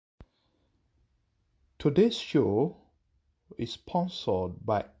Today's show is sponsored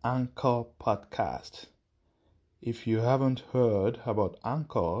by Anchor Podcast. If you haven't heard about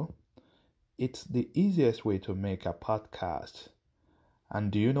Anchor, it's the easiest way to make a podcast. And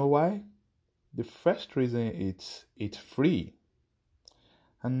do you know why? The first reason it's free.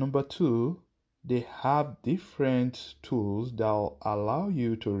 And number two, they have different tools that will allow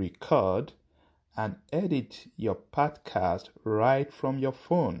you to record and edit your podcast right from your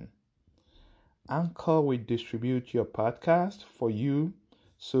phone. Anchor will distribute your podcast for you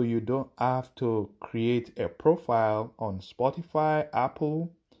so you don't have to create a profile on Spotify,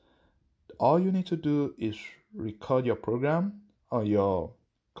 Apple. All you need to do is record your program on your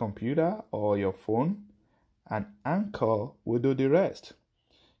computer or your phone, and Anchor will do the rest.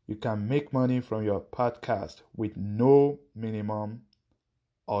 You can make money from your podcast with no minimum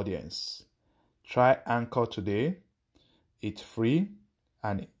audience. Try Anchor today. It's free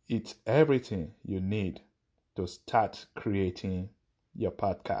and it's everything you need to start creating your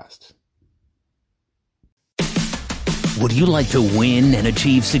podcast. Would you like to win and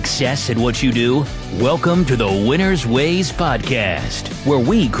achieve success at what you do? Welcome to the Winner's Ways podcast, where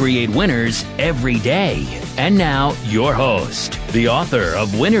we create winners every day. And now, your host, the author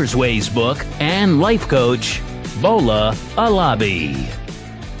of Winner's Ways book and life coach, Bola Alabi.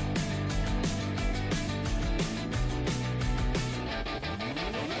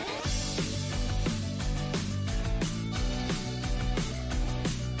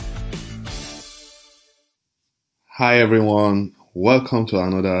 Hi everyone, welcome to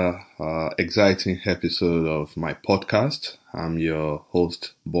another exciting episode of my podcast. I'm your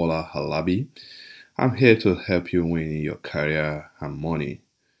host, Bola Halabi. I'm here to help you win in your career and money.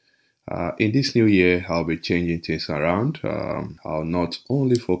 In this new year, I'll be changing things around. I'll not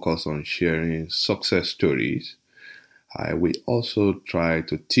only focus on sharing success stories, I will also try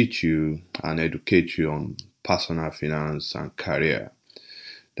to teach you and educate you on personal finance and career.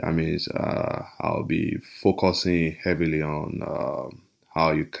 That means I'll be focusing heavily on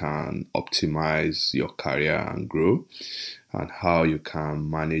how you can optimize your career and grow, and how you can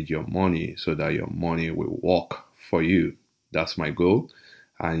manage your money so that your money will work for you. That's my goal.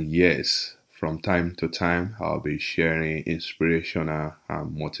 And yes, from time to time, I'll be sharing inspirational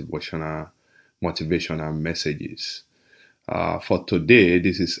and motivational messages. For today,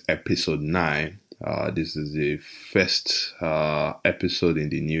 this is episode 9. This is the first episode in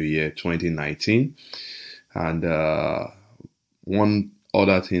the new year 2019. And one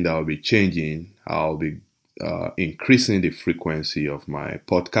other thing that will be changing, I'll be increasing the frequency of my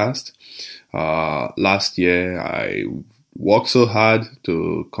podcast. Last year, I worked so hard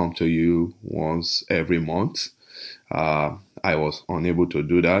to come to you once every month. I was unable to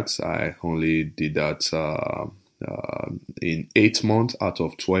do that. I only did that in 8 months out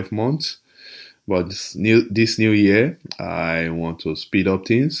of 12 months. But this new year, I want to speed up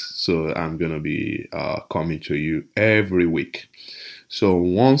things, so I'm going to be coming to you every week. So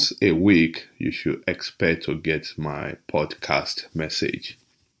once a week, you should expect to get my podcast message.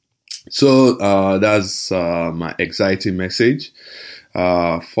 So that's my exciting message.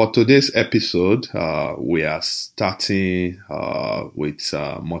 For today's episode, we are starting with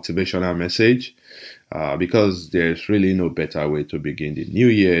a motivational message. Because there's really no better way to begin the new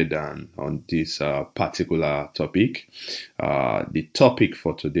year than on this particular topic. The topic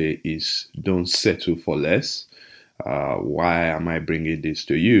for today is don't settle for less. Why am I bringing this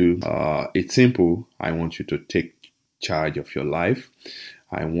to you? It's simple. I want you to take charge of your life.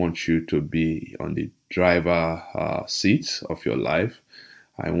 I want you to be on the driver seat of your life.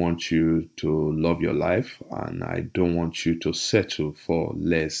 I want you to love your life, and I don't want you to settle for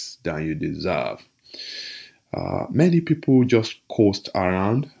less than you deserve. Many people just coast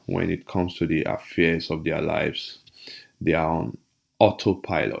around when it comes to the affairs of their lives. They are on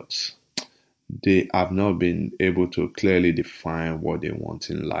autopilot. They have not been able to clearly define what they want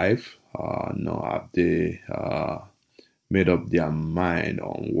in life, nor have they made up their mind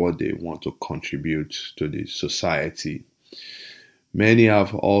on what they want to contribute to the society. Many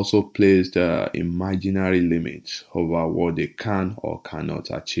have also placed imaginary limits over what they can or cannot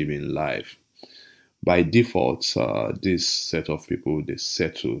achieve in life. By default, this set of people, they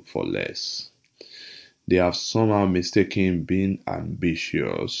settle for less. They have somehow mistaken being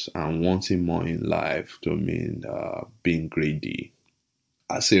ambitious and wanting more in life to mean being greedy.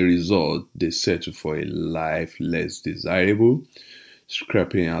 As a result, they settle for a life less desirable,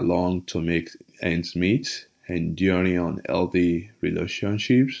 scraping along to make ends meet, enduring unhealthy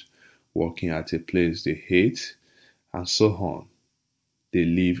relationships, working at a place they hate, and so on. They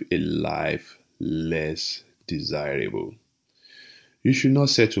live a life less desirable. You should not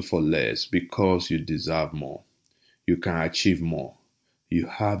settle for less because you deserve more. You can achieve more. You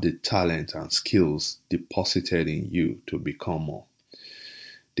have the talent and skills deposited in you to become more.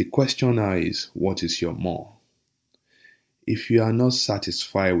 The question now is, what is your more? If you are not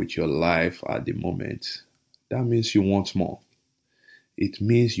satisfied with your life at the moment, that means you want more. It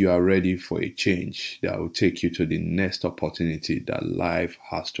means you are ready for a change that will take you to the next opportunity that life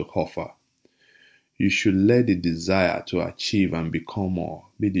has to offer. You should let the desire to achieve and become more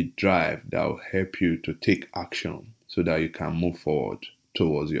be the drive that will help you to take action so that you can move forward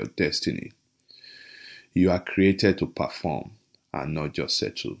towards your destiny. You are created to perform and not just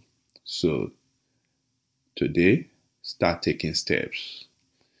settle. So today, start taking steps.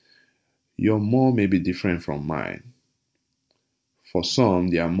 Your more may be different from mine. For some,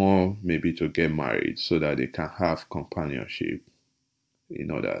 their more may be to get married so that they can have companionship in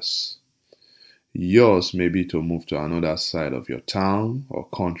others. Yours may be to move to another side of your town or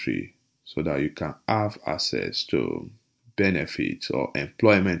country so that you can have access to benefits or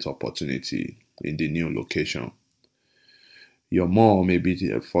employment opportunity in the new location. Your more may be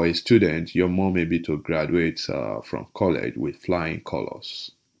for a student, your more may be to graduate from college with flying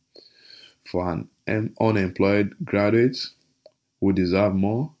colors. For an unemployed graduate who deserve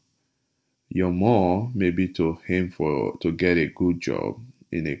more, your more may be to aim to get a good job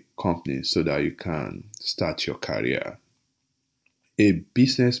in a company so that you can start your career. A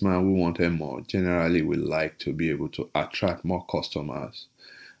businessman who wanted more generally will like to be able to attract more customers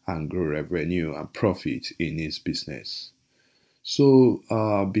and grow revenue and profit in his business. So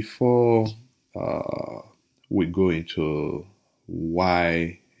before we go into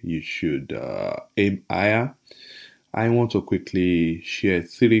why you should aim higher, I want to quickly share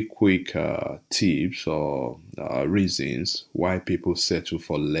three quick tips or reasons why people settle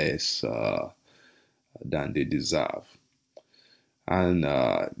for less than they deserve. And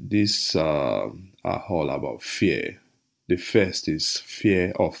these are all about fear. The first is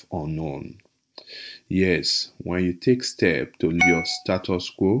fear of unknown. Yes, when you take steps to leave your status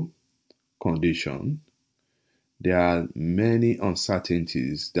quo condition, there are many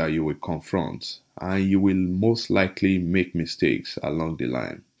uncertainties that you will confront, and you will most likely make mistakes along the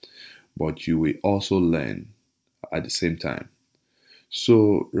line, but you will also learn at the same time.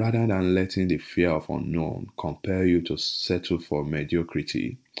 So rather than letting the fear of unknown compel you to settle for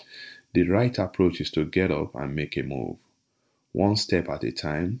mediocrity, the right approach is to get up and make a move, one step at a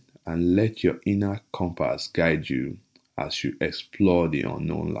time, and let your inner compass guide you as you explore the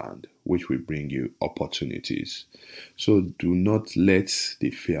unknown land, which will bring you opportunities. So do not let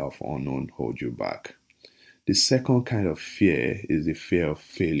the fear of unknown hold you back. The second kind of fear is the fear of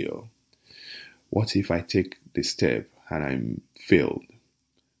failure. What if I take the step and I'm failed?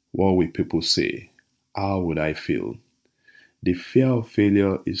 What will people say? How would I feel? The fear of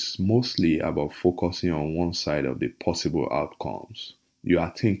failure is mostly about focusing on one side of the possible outcomes. You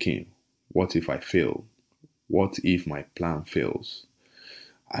are thinking, what if I fail? What if my plan fails?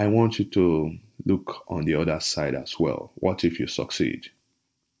 I want you to look on the other side as well. What if you succeed?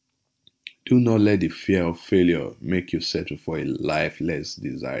 Do not let the fear of failure make you settle for a life less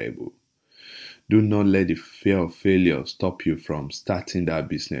desirable. Do not let the fear of failure stop you from starting that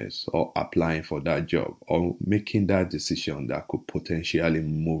business or applying for that job or making that decision that could potentially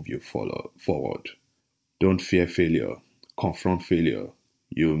move you forward. Don't fear failure. Confront failure.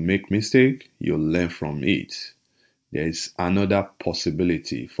 You'll make mistake, you'll learn from it. There is another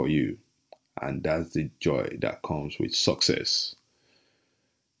possibility for you, and that's the joy that comes with success.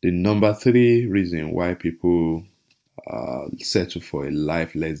 The number three reason why people settle for a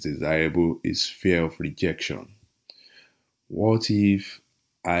life less desirable is fear of rejection. What if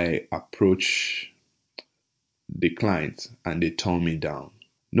I approach the client and they turn me down?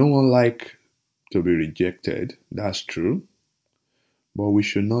 No one like to be rejected, that's true. But we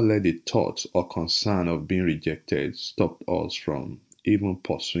should not let the thought or concern of being rejected stop us from even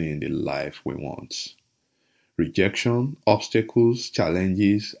pursuing the life we want. Rejection, obstacles,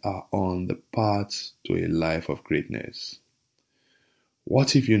 challenges are on the path to a life of greatness.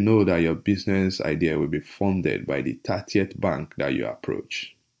 What if you know that your business idea will be funded by the 30th bank that you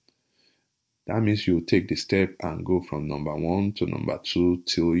approach? That means you take the step and go from number one to number two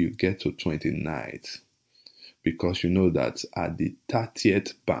till you get to 29th. Because you know that at the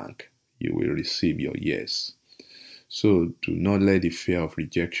 30th bank, you will receive your yes. So do not let the fear of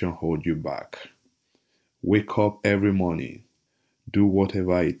rejection hold you back. Wake up every morning. Do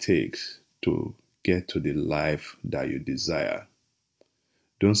whatever it takes to get to the life that you desire.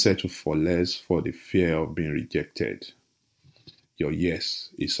 Don't settle for less for the fear of being rejected. Your yes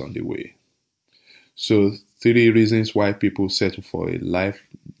is on the way. So, 3 reasons why people settle for a life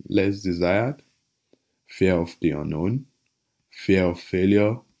less desired: fear of the unknown, fear of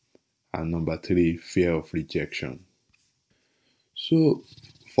failure, and number 3, fear of rejection. So,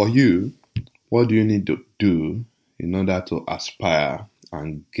 for you, what do you need to do in order to aspire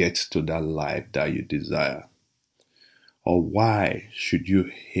and get to that life that you desire? Or why should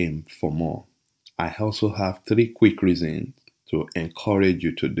you aim for more? I also have 3 quick reasons to encourage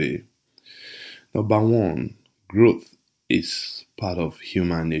you today. Number 1, growth is part of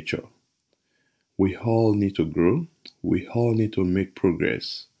human nature. We all need to grow, we all need to make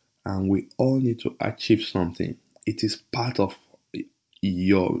progress, and we all need to achieve something. It is part of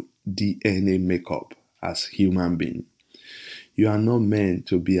your DNA makeup as human being. You are not meant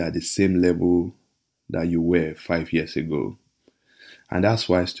to be at the same level that you were 5 years ago. And that's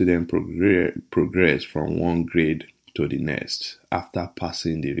why students progress from one grade to the next after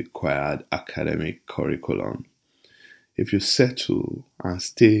passing the required academic curriculum. If you settle and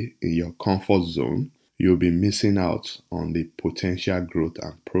stay in your comfort zone, you'll be missing out on the potential growth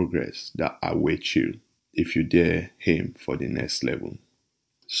and progress that await you if you dare aim for the next level.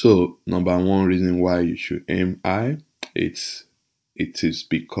 So, number 1 reason why you should aim high, it is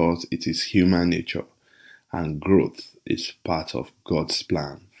because it is human nature, and growth is part of God's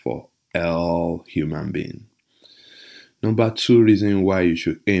plan for all human beings. Number 2 reason why you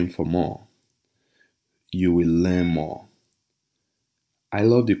should aim for more, you will learn more. I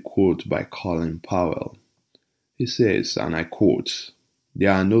love the quote by Colin Powell. He says, and I quote,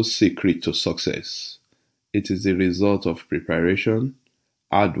 "There are no secrets to success. It is the result of preparation,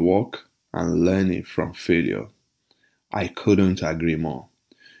 hard work, and learning from failure." I couldn't agree more.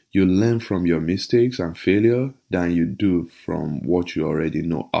 You learn from your mistakes and failure than you do from what you already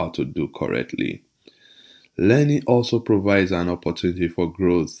know how to do correctly. Learning also provides an opportunity for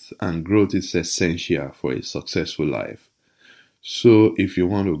growth, and growth is essential for a successful life. So if you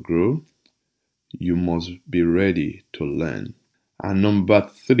want to grow, you must be ready to learn. And number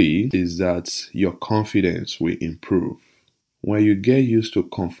 3 is that your confidence will improve. When you get used to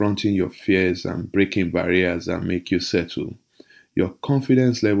confronting your fears and breaking barriers that make you settle, your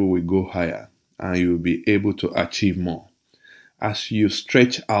confidence level will go higher and you'll be able to achieve more. As you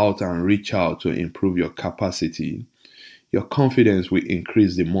stretch out and reach out to improve your capacity, your confidence will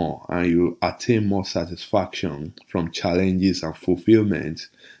increase the more and you attain more satisfaction from challenges and fulfillment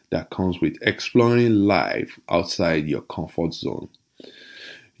that comes with exploring life outside your comfort zone.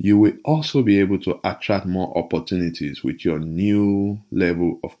 You will also be able to attract more opportunities with your new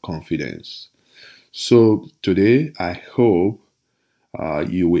level of confidence. So today, I hope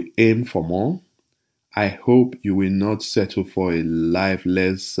you will aim for more. I hope you will not settle for a life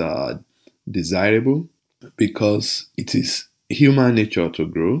less desirable, because it is human nature to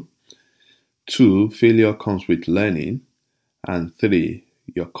grow. 2, failure comes with learning. And 3,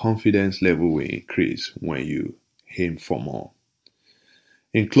 your confidence level will increase when you aim for more.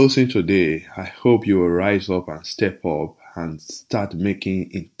 In closing today, I hope you will rise up and step up and start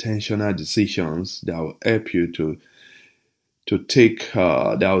making intentional decisions that will help you to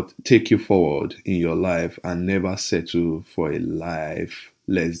that will take you forward in your life and never settle for a life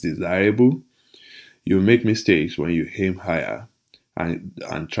less desirable. You make mistakes when you aim higher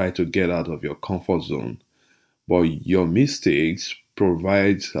and try to get out of your comfort zone, but your mistakes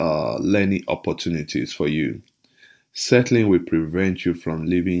provide learning opportunities for you. Settling will prevent you from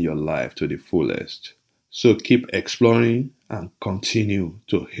living your life to the fullest. So keep exploring and continue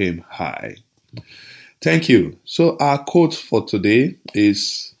to aim high. Thank you. So our quote for today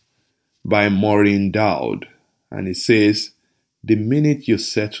is by Maureen Dowd, and it says, "The minute you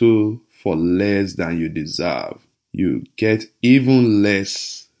settle for less than you deserve, you get even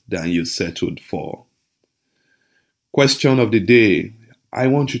less than you settled for." Question of the day. I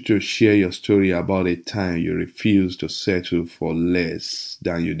want you to share your story about a time you refused to settle for less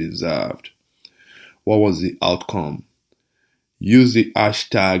than you deserved. What was the outcome? Use the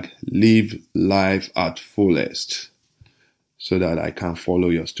hashtag #LiveLifeAtFullest so that I can follow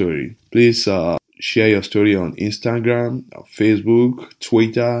your story. Please share your story on Instagram, Facebook,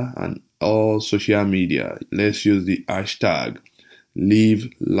 Twitter, and all social media. Let's use the hashtag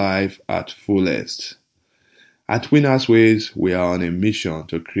 #LiveLifeAtFullest. At Winners Ways, we are on a mission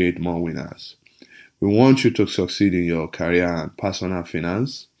to create more winners. We want you to succeed in your career and personal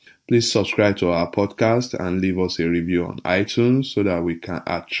finance. Please subscribe to our podcast and leave us a review on iTunes so that we can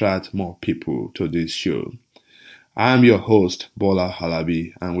attract more people to this show. I am your host, Bola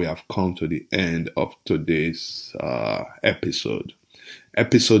Halabi, and we have come to the end of today's episode.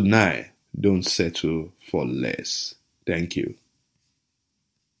 Episode 9, Don't Settle for Less. Thank you.